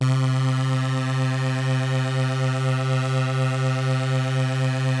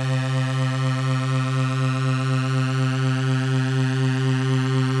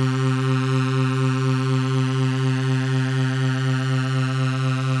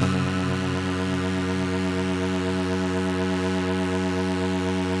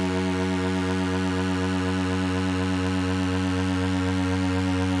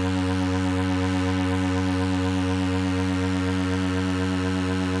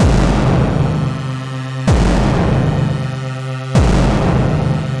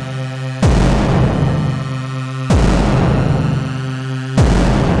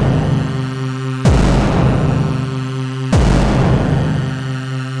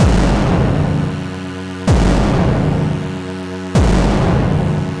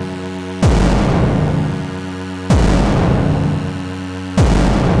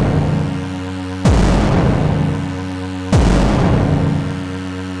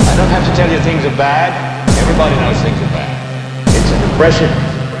have to tell you things are bad. Everybody knows things are bad. It's a depression.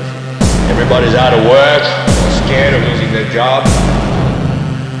 Everybody's out of work or scared of losing their job.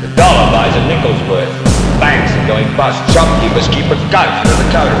 The dollar buys a nickel's worth. Banks are going bust. Shopkeepers keep a gun under the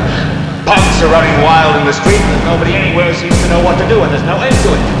counter. Punks are running wild in the street. There's nobody anywhere who seems to know what to do, and there's no end to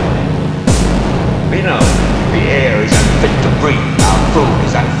it. We know the air is unfit to breathe. Our food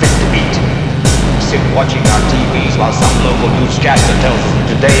is unfit to eat. We sit watching our TVs while some local newscaster tells us that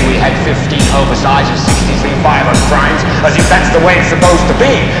today we had 15 homicides and 63 violent crimes, as if that's the way it's supposed to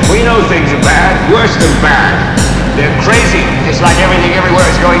be. We know things are bad, worse than bad. They're crazy. It's like everything everywhere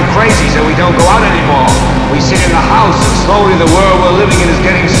is going crazy, so we don't go out anymore. We sit in the house, and slowly the world we're living in is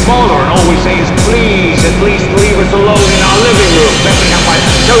getting smaller, and all we say is, please, at least leave us alone in our living room, messing up my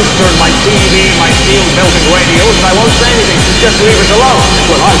toaster and my TV, my steel-belted radios, and I won't say anything, just leave us alone.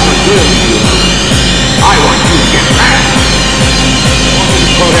 Well, I can deal with you. I want you to get mad. I want you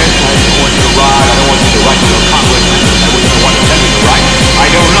to protest. I don't want you to riot. I don't want you to write to your congressman. I wouldn't know what to tell you to write. I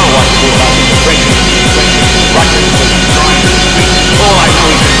don't know what to do about the depression and the inflation and the Russians and the destroying the streets. All I know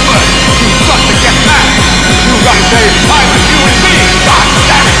is that first, you've got to get mad. You've got to say, I'm a human being. God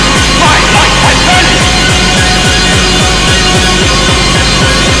damn it. My life has vanished.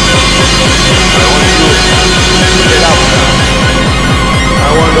 I want you to get up now. I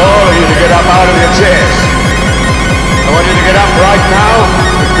want all of you to get up out of your chairs. I want you to get up right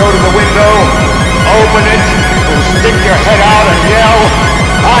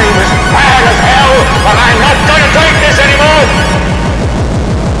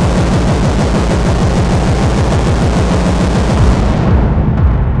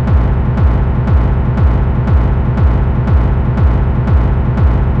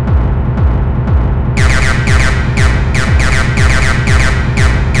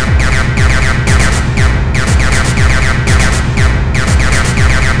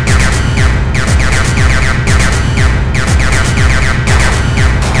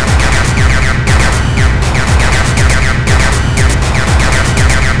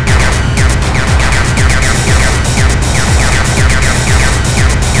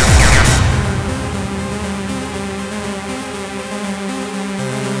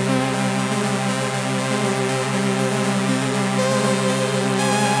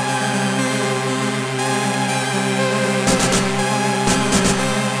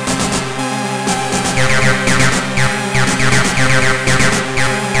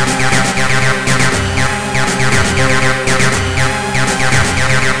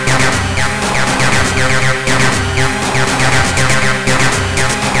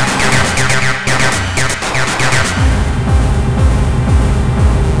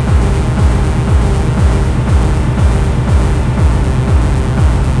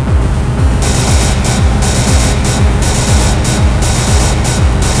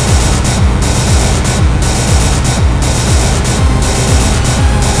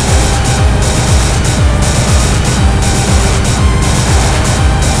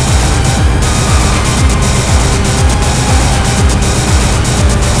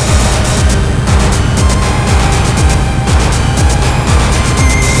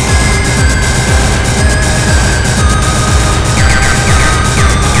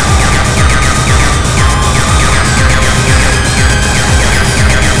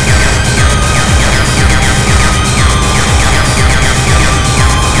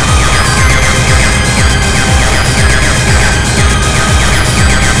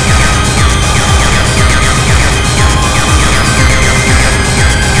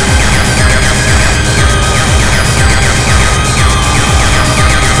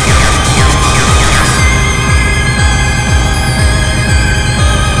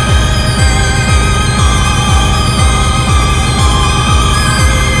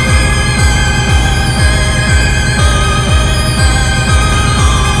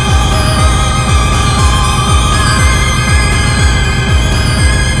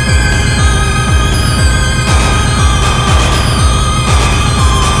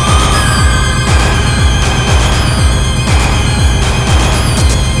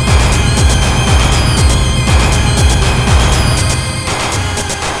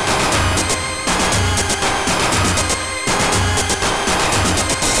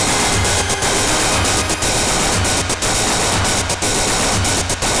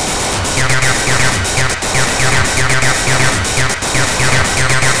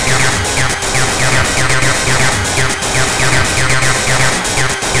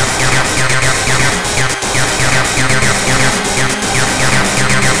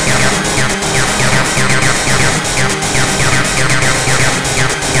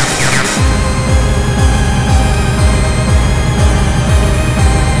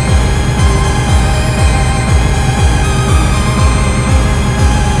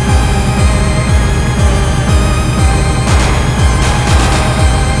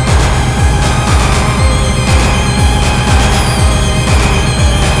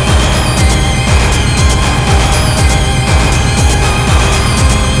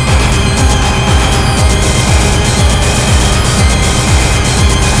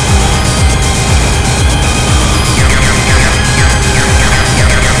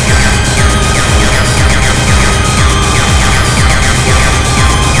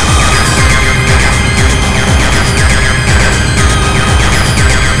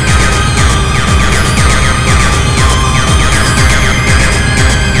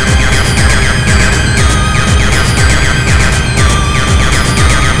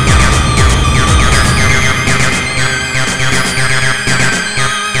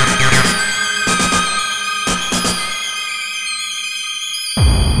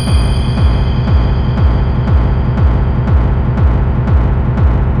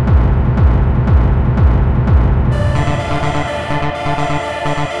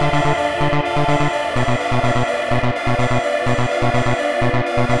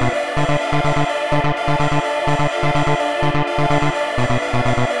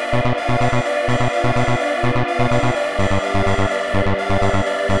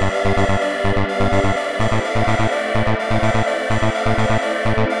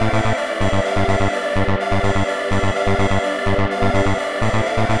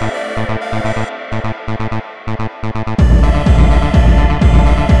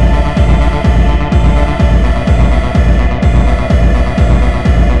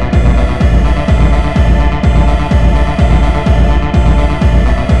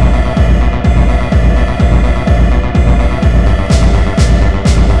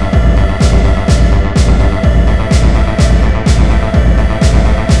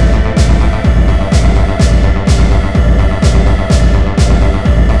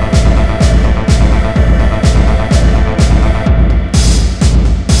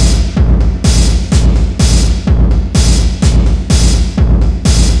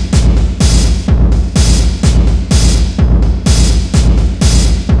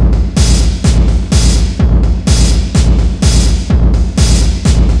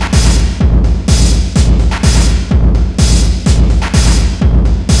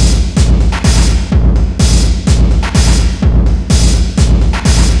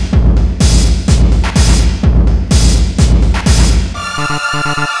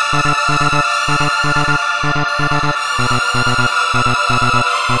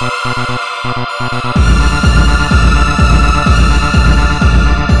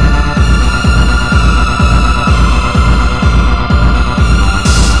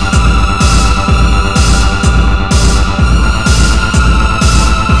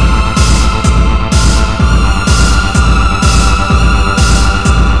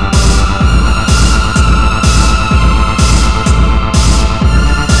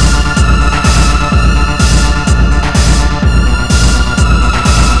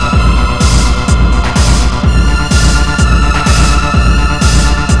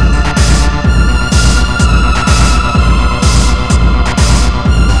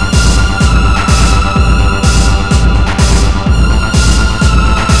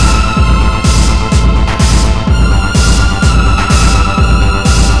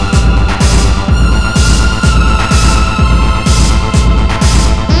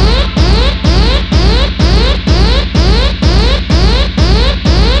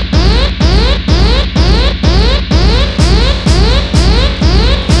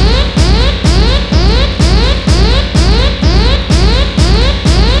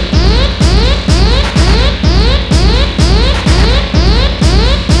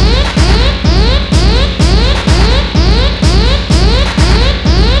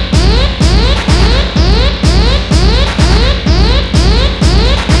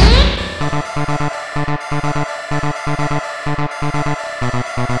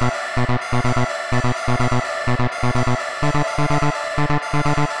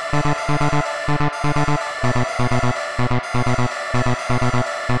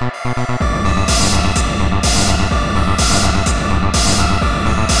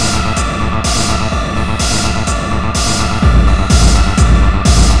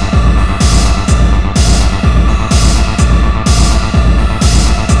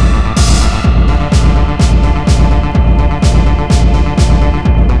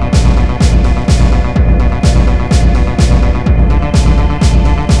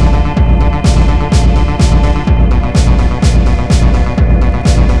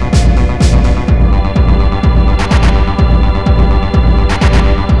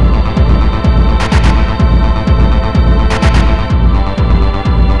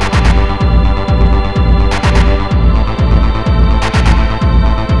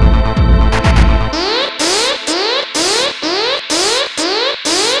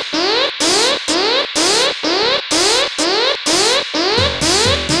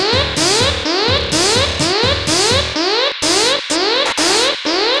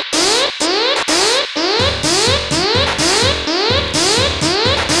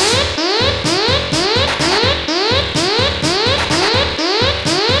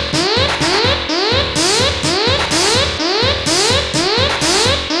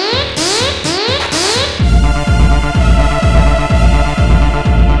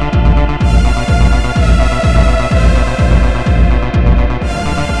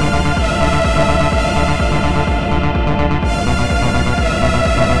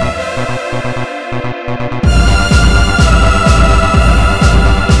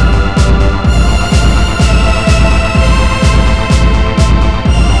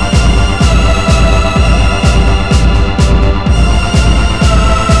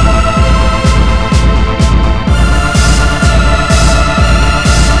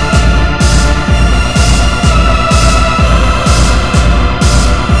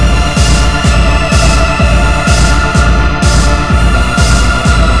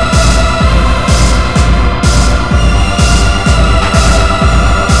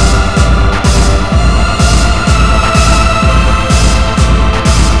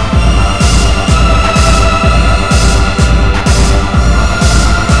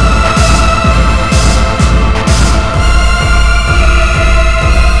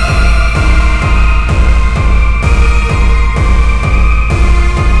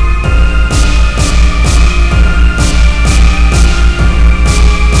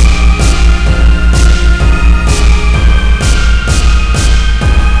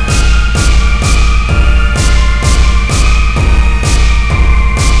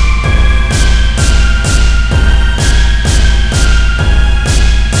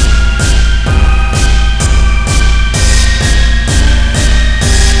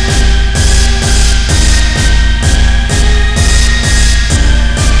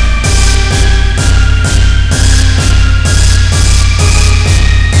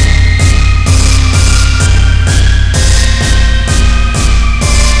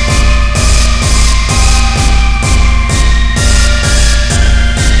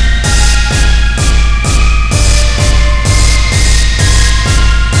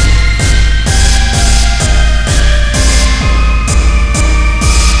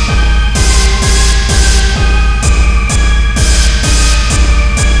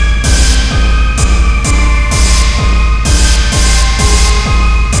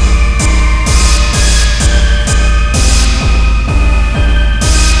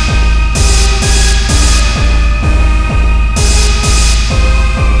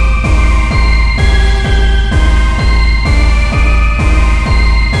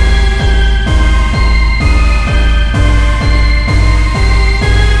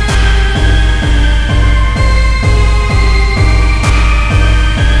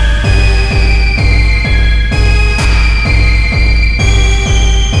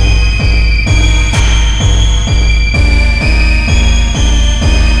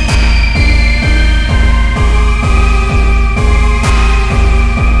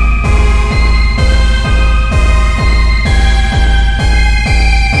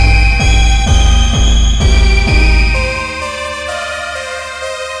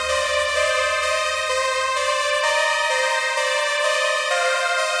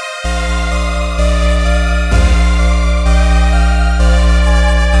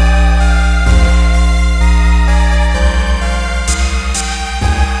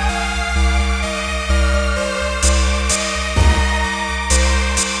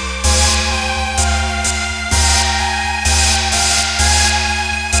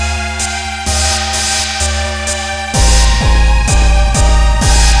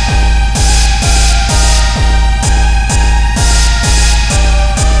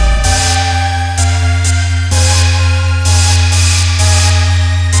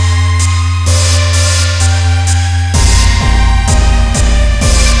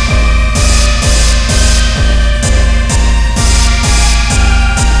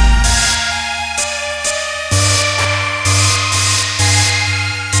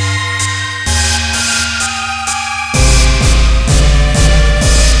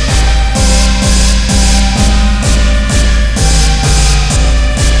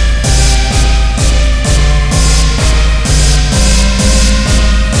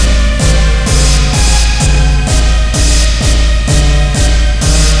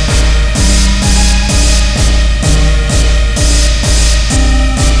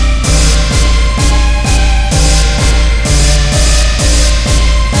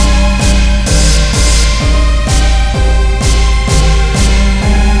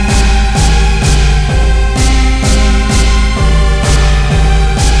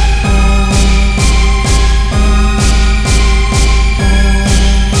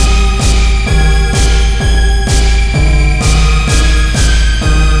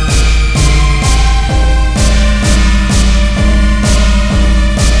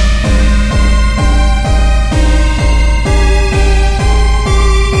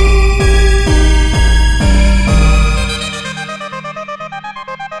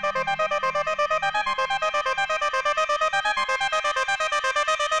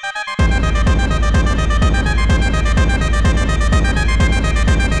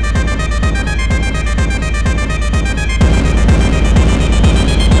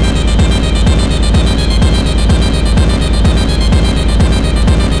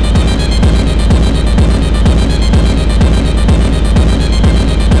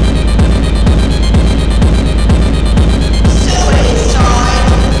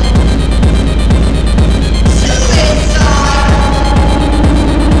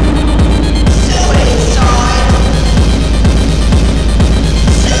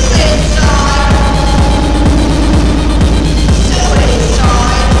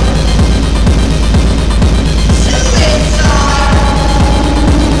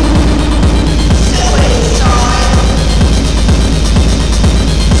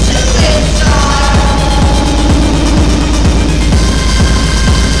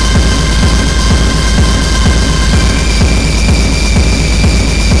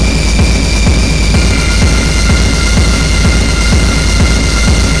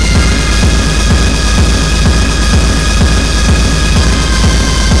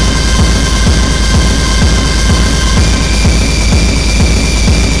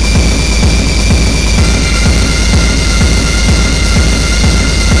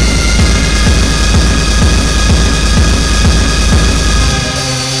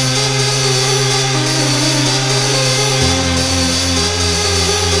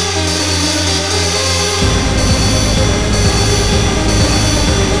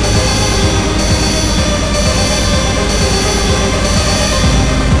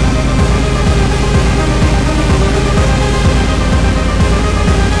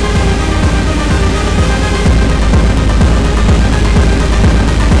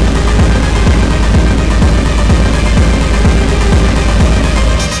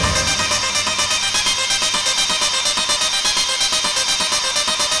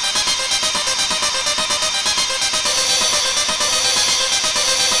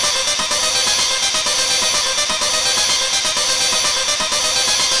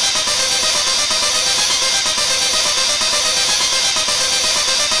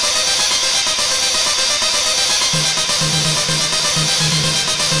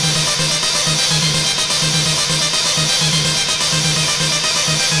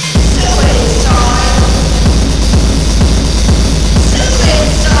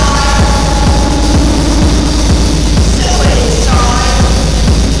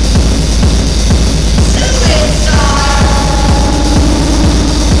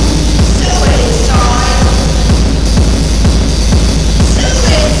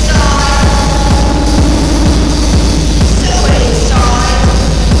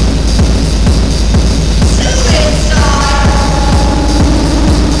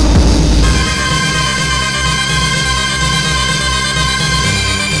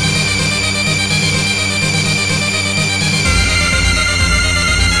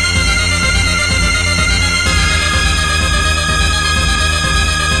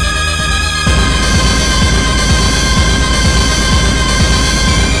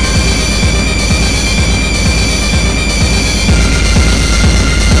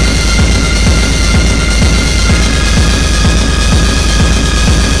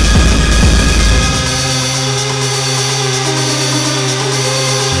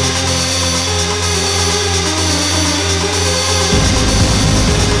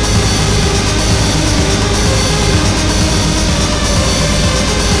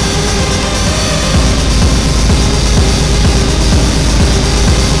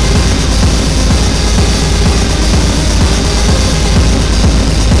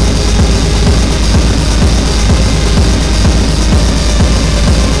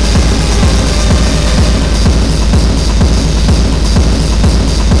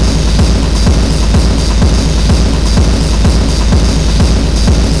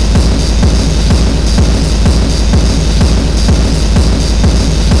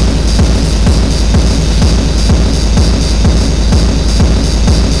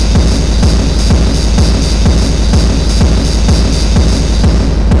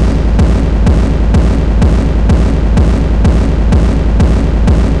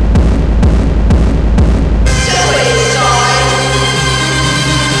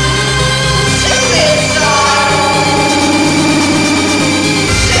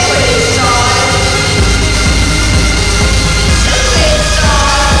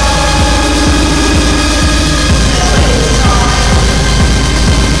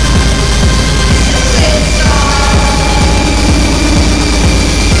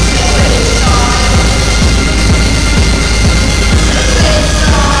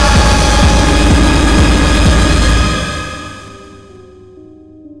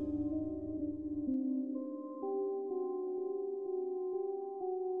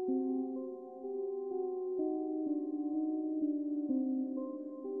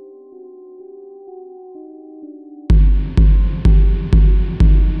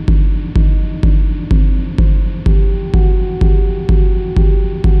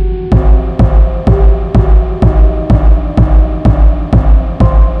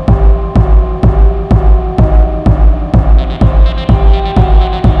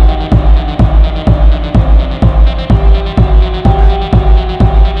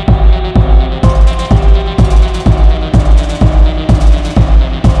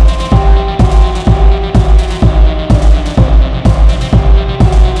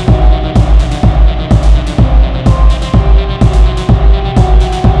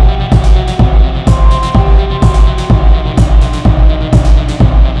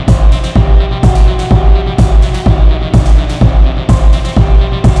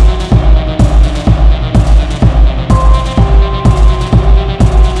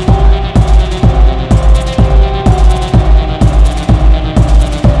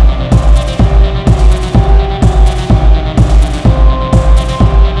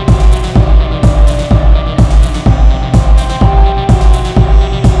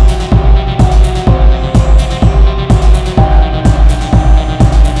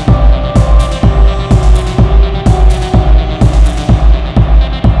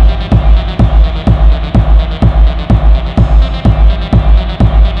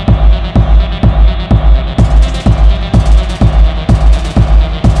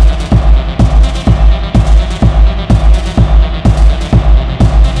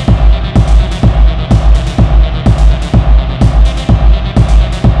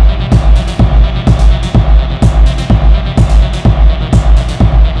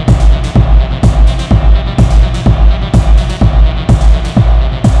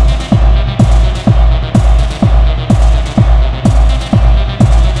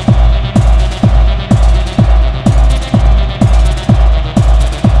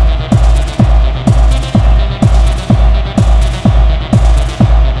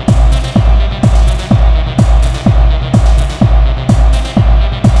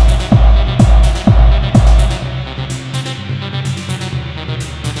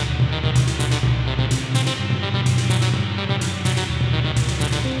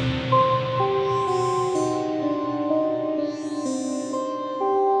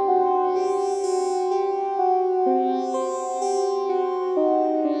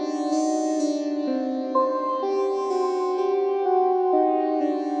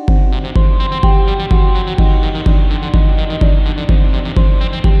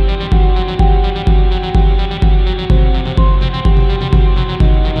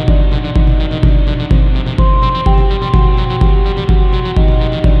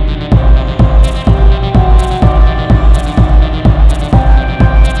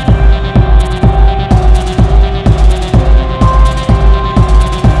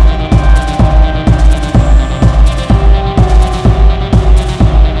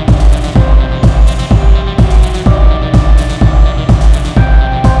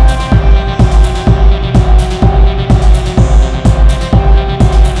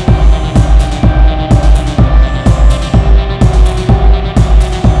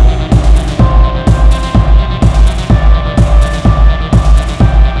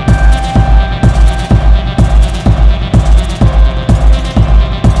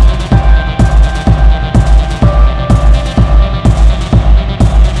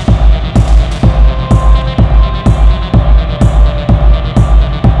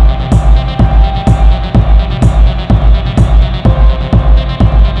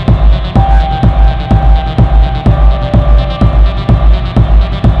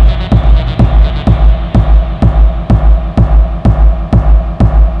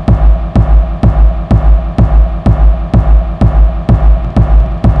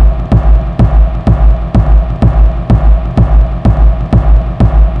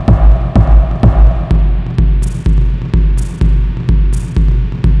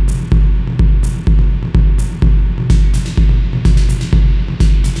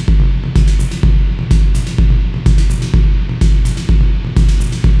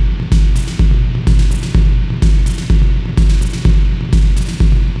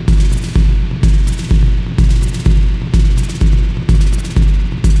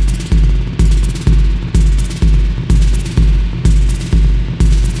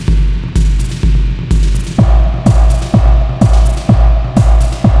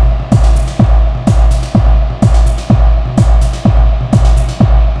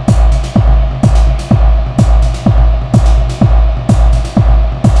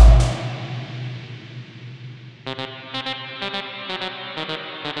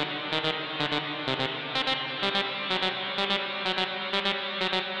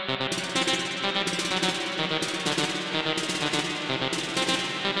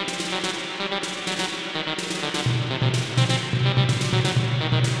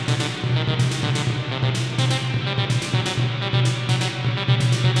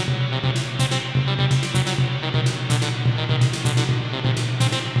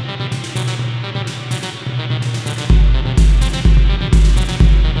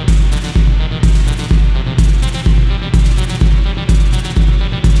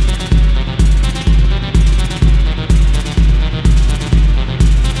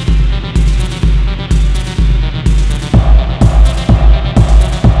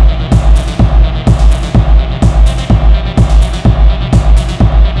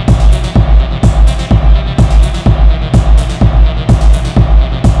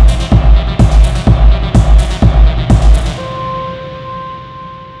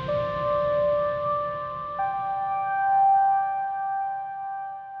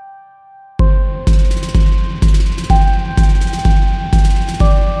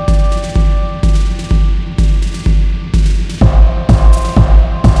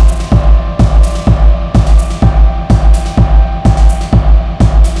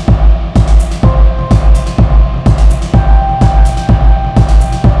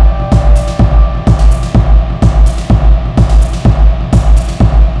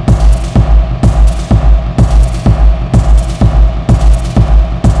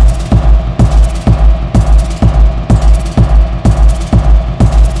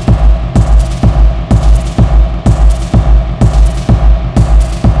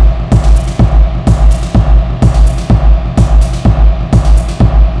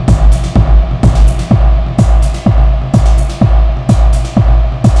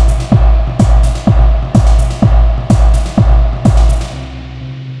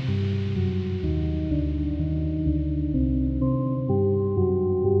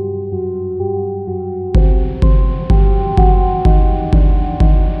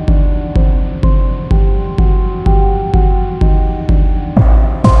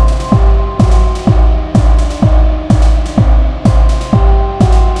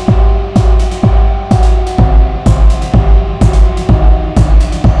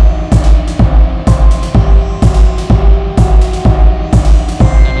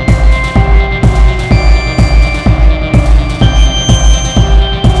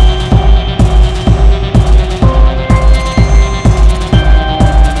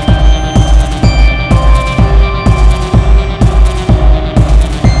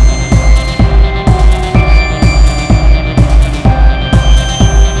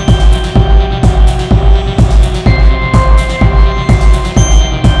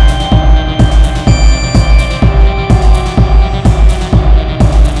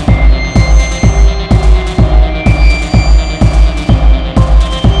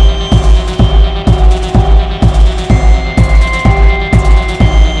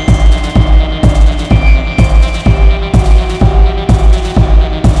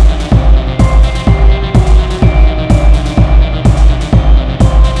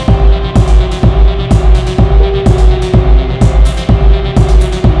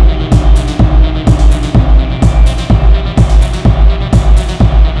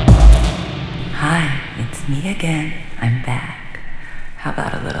How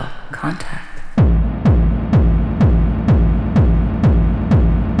about a little contact?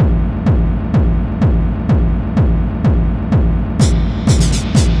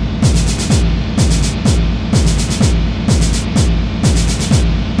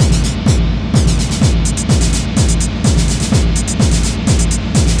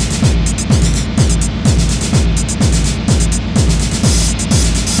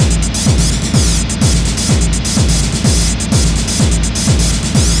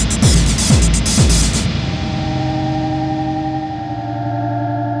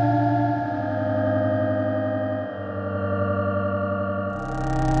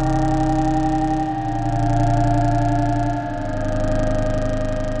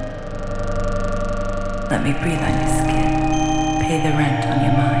 Let me breathe on your skin, pay the rent on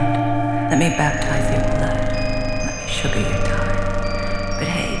your mind. Let me baptize your blood, let me sugar your time. But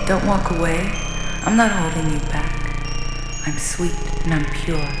hey, don't walk away, I'm not holding you back. I'm sweet and I'm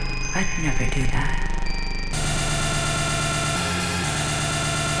pure, I'd never do that.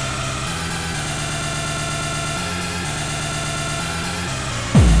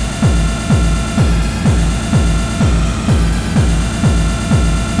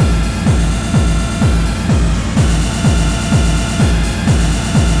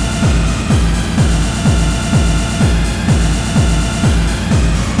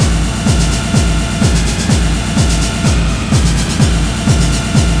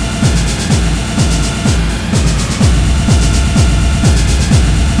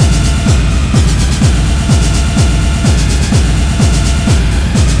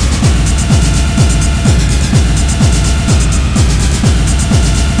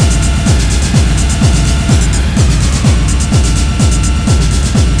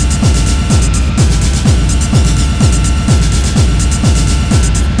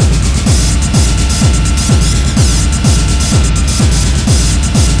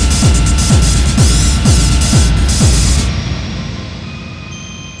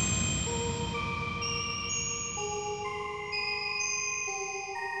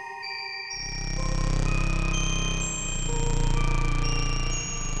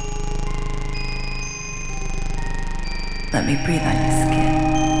 Let me breathe on your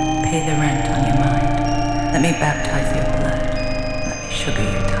skin, pay the rent on your mind. Let me baptize your blood, let me sugar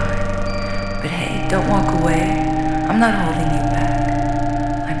your time. But hey, don't walk away, I'm not holding you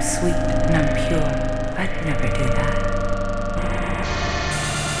back. I'm sweet and I'm pure, I'd never do that.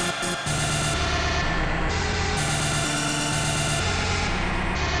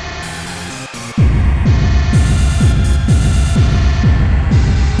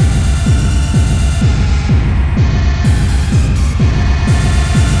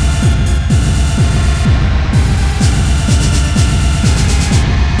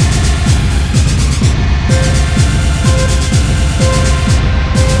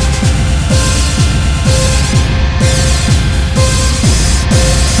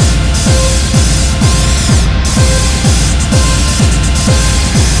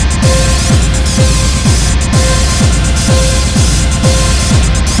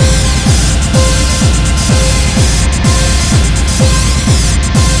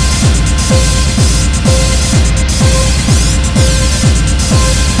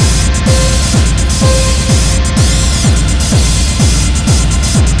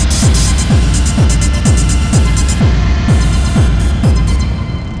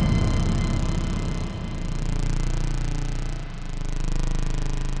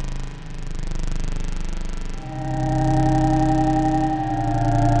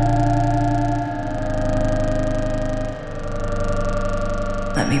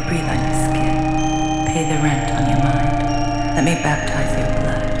 Let me breathe on your skin, pay the rent on your mind. Let me baptize your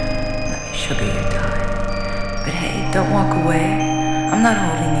blood, let me sugar your time. But hey, don't walk away, I'm not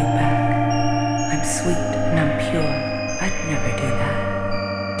holding you back. I'm sweet and I'm pure, I'd never do that.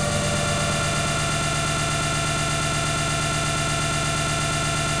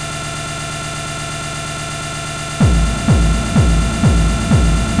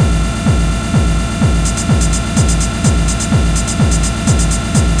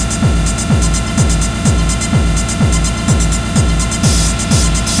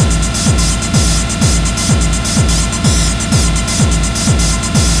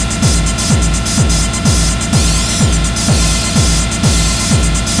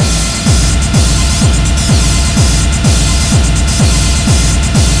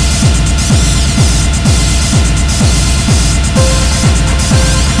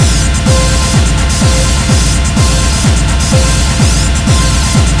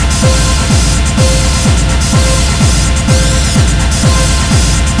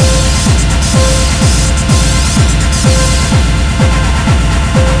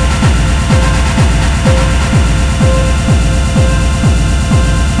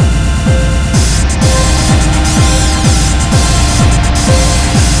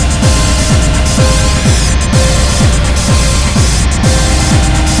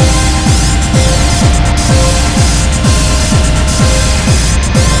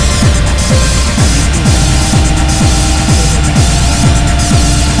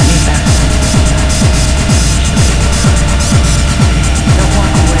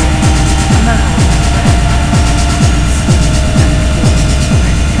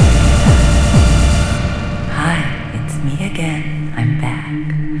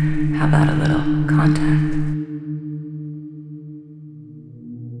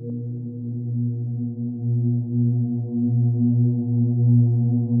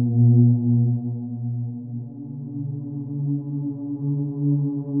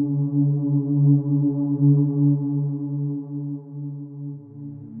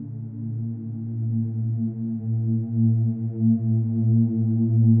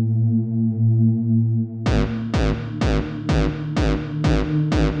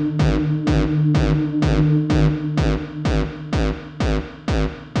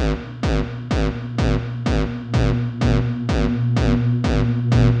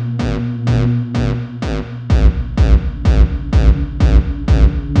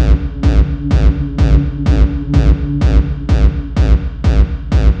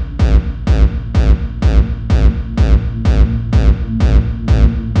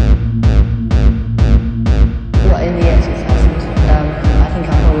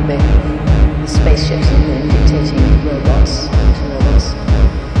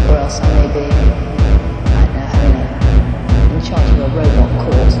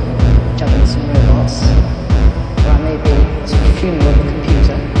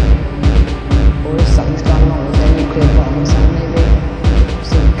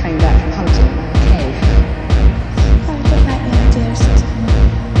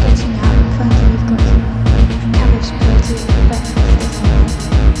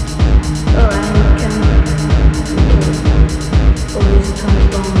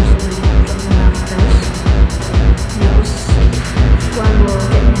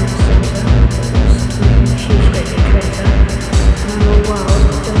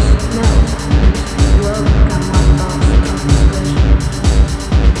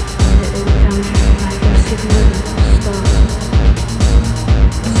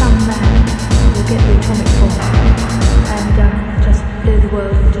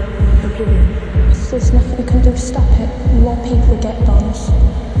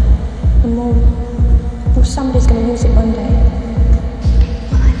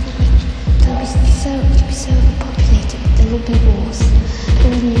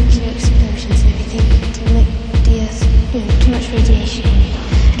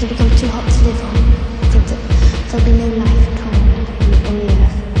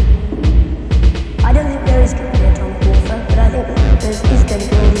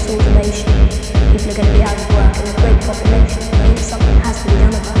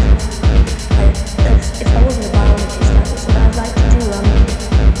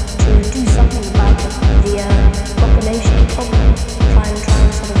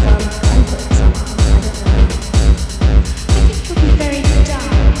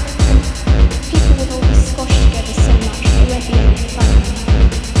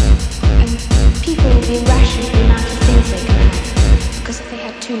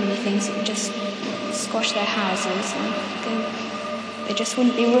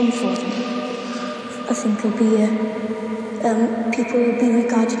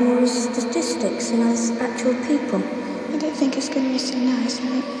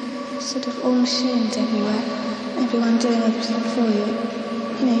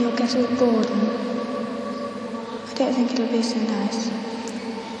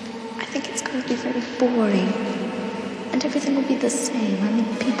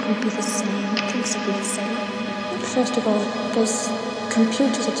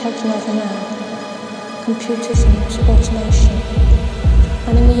 Computers are taking over now. Computers and automation.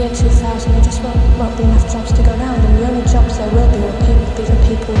 And in the year 2000, there just won't be enough jobs to go around. And the only jobs there will be for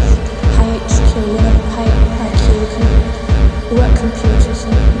people with high HQ, high IQ, who work computers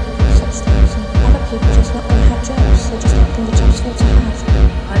and such things. And other people just not going to have jobs. They're just not going to be jobs for them to have.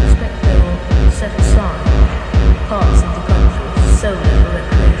 I expect they will set aside parts of the country solely for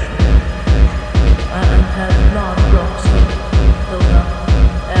recreation and have large blocks built up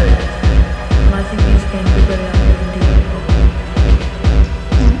areas. And I think these can be very unpleasant indeed.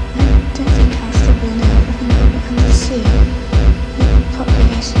 I don't think our struggle now under the sea. The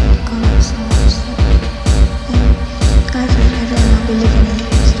population has gone up so much that I think everyone will be living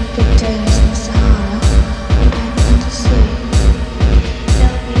in sort of big domes in the Sahara or under the sea.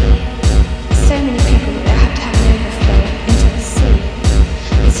 There'll be so many people that they'll have to have an overflow into the sea.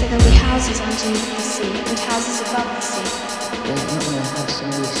 And so there'll be houses underneath the sea and houses above the sea. They're not going to have so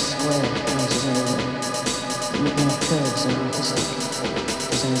many square houses anymore. More curves and artistic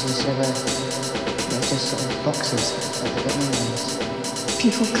designs instead of just sort of boxes like they've got nowadays.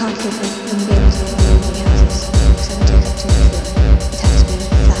 People can't live in buildings or in houses, so they take up 2 feet. It has to be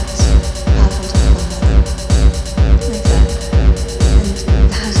flats, piled on top of one another, like that. And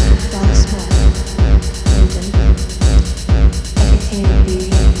the houses would be rather small, and everything would be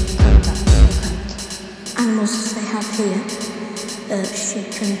cramped up, very cramped. Animals as they have here, sheep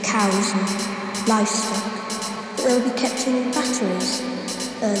and cows and livestock, they'll be kept in batteries.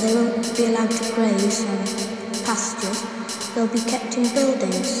 They won't be allowed to graze on pastures. They'll be kept in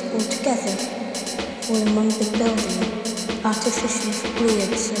buildings all together, all in one big building, artificially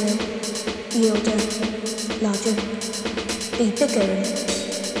reared so they'll yield a larger, be bigger and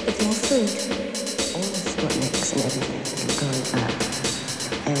with more food. All the Sputniks and everything that are going up,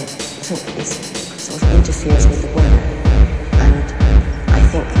 I think this sort of interferes with the weather, and I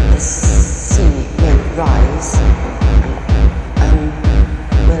think the sea will rise and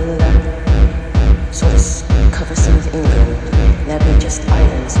will sort of cover some of England. There'll be just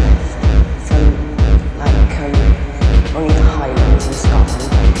islands left from only the Highlands in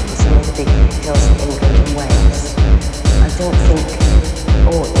Scotland and some of the big hills of England and Wales. I don't think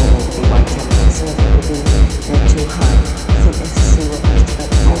all England will be wiped out because some of it will be too high. I think the sea will reach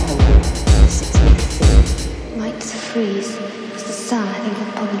about 500 to 600 feet. Might freeze because the sun, I think,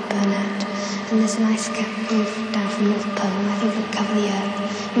 will probably burn out. And there's an ice cap move down from North Pole, and I think it'll cover the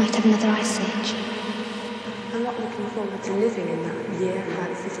earth. We might have another ice age. I'm not looking forward to living in that year,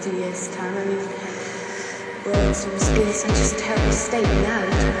 about 50 years' time. I mean, words must be in such a terrible state now,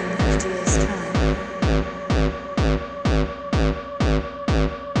 in 50 years' time.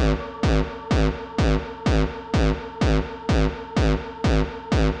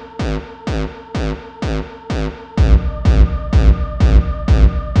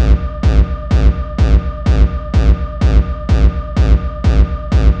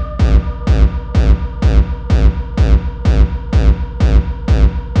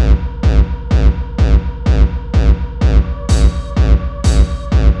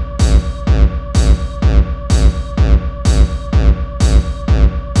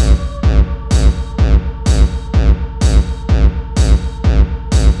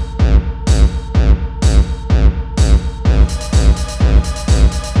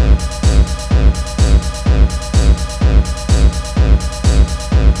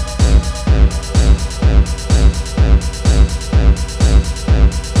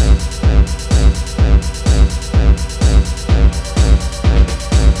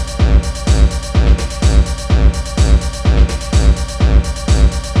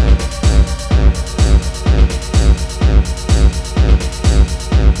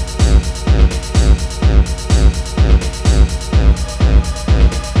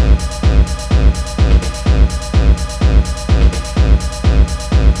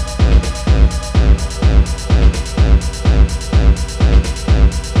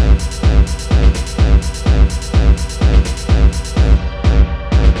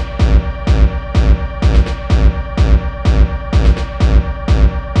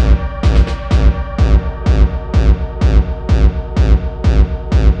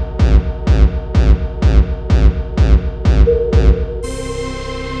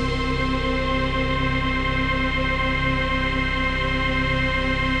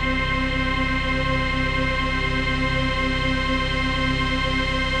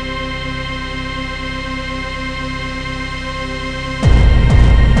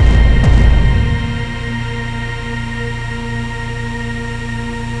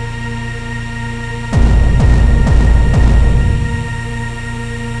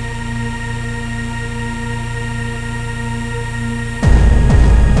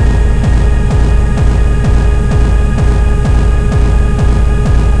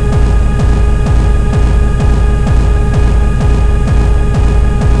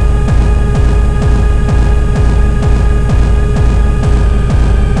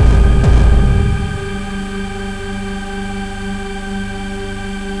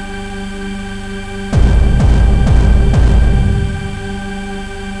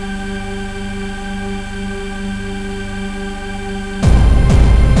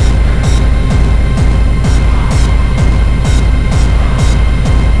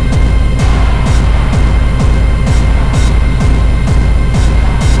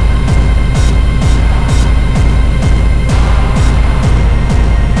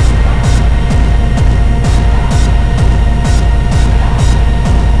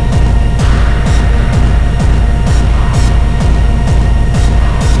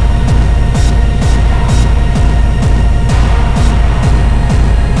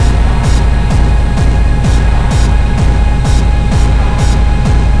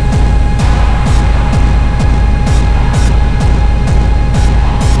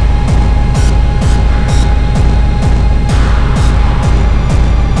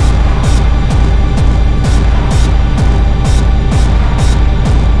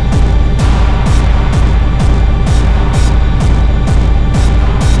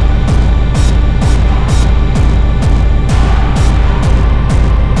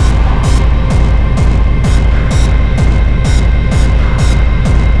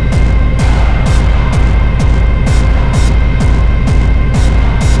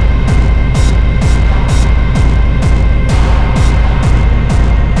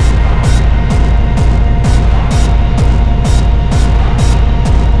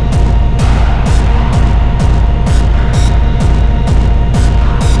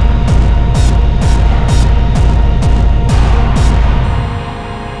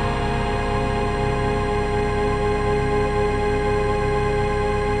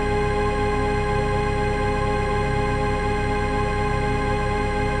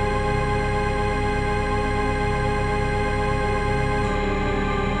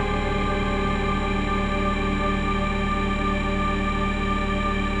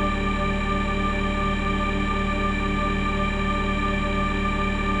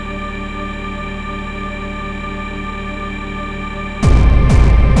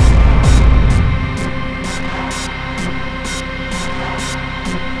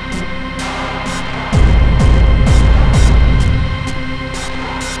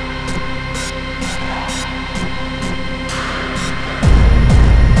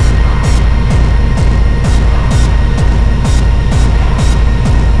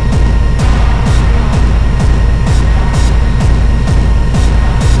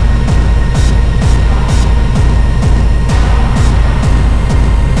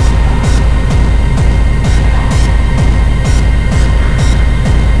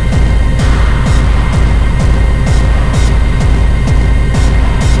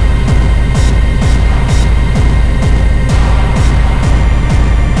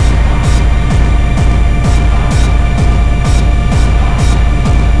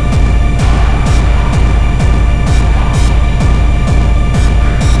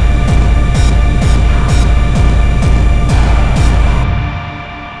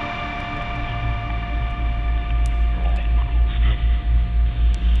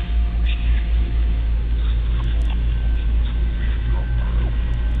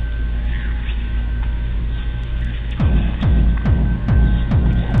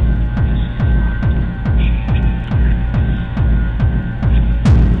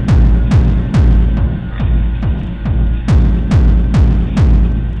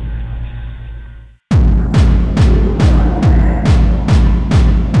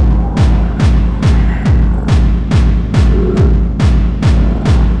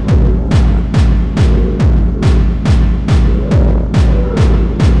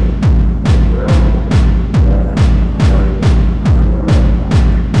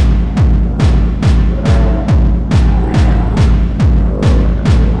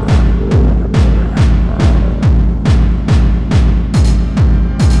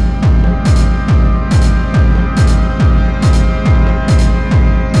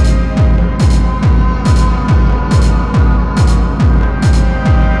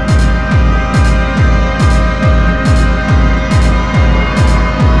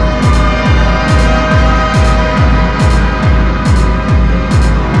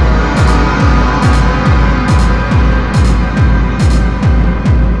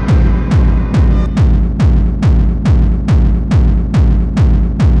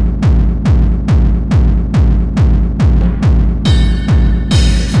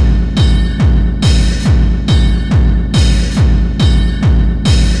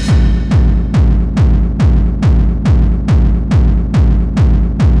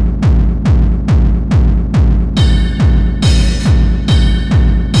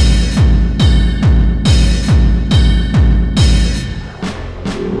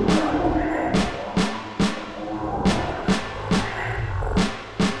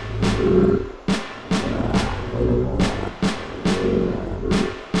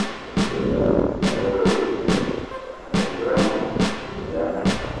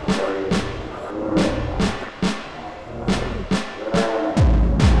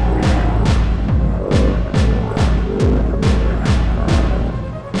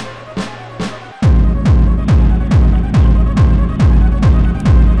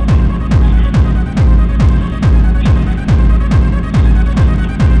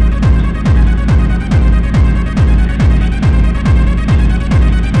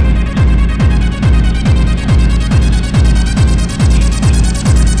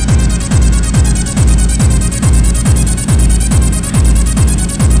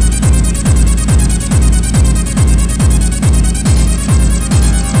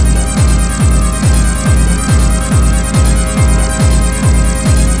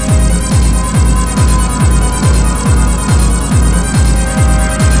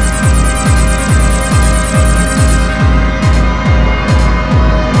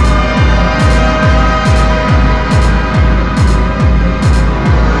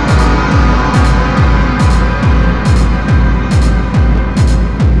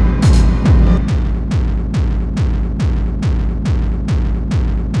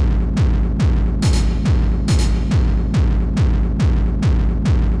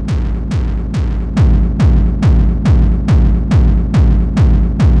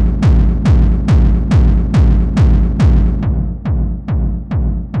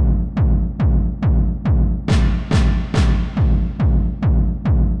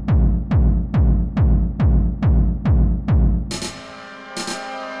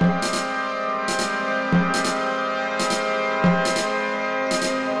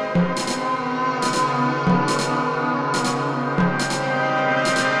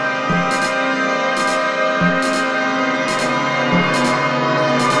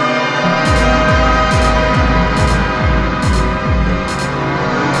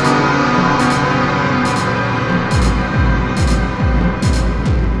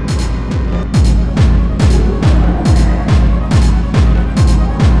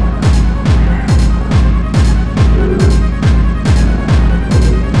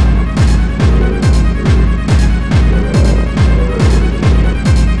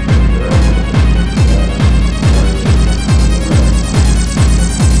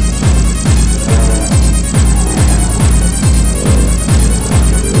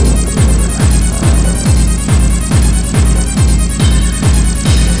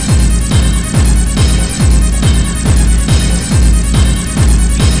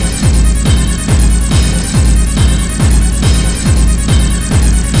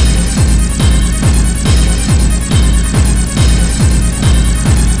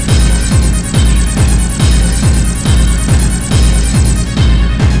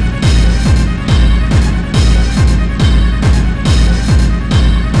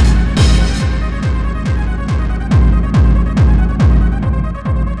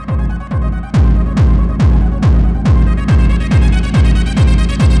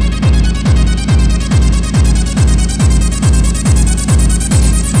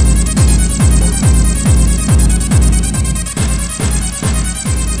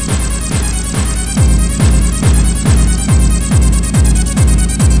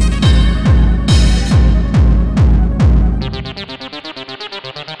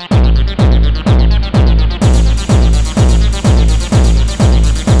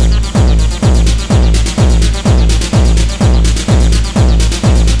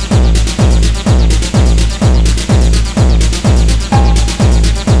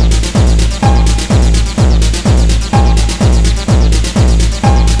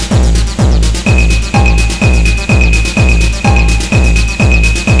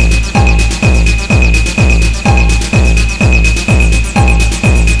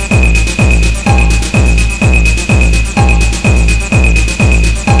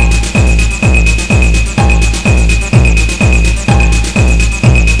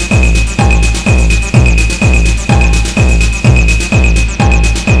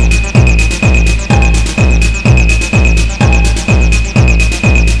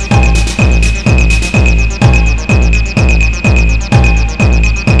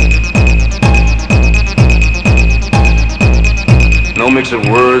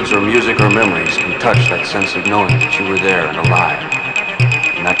 words or music or memories can touch that sense of knowing that you were there and alive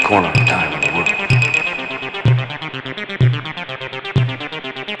in that corner of time in the world.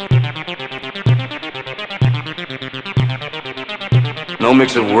 No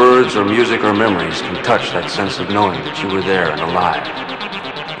mix of words or music or memories can touch that sense of knowing that you were there and alive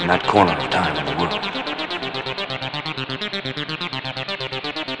in that corner of time in the world.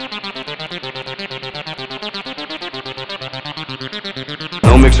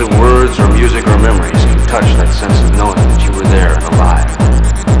 No mix of words or music or memories can touch that sense of knowing that you were there and alive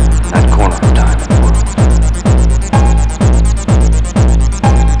in that corner of time in the world.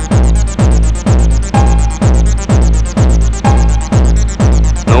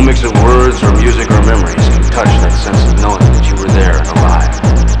 No mix of words or music or memories can touch that sense of knowing that you were there and alive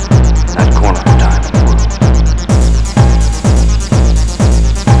in that corner of time in the world.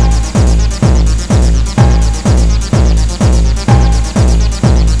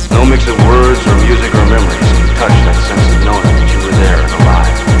 No mix of words or music or memories can touch that sense of knowing that you were there and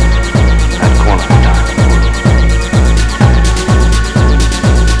alive in that corner of time in the world.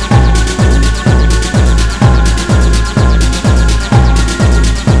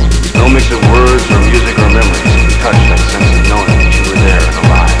 No mix of words or music or memories can touch that sense of knowing that you were there and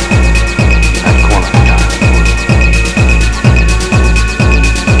alive in that corner of time in the world.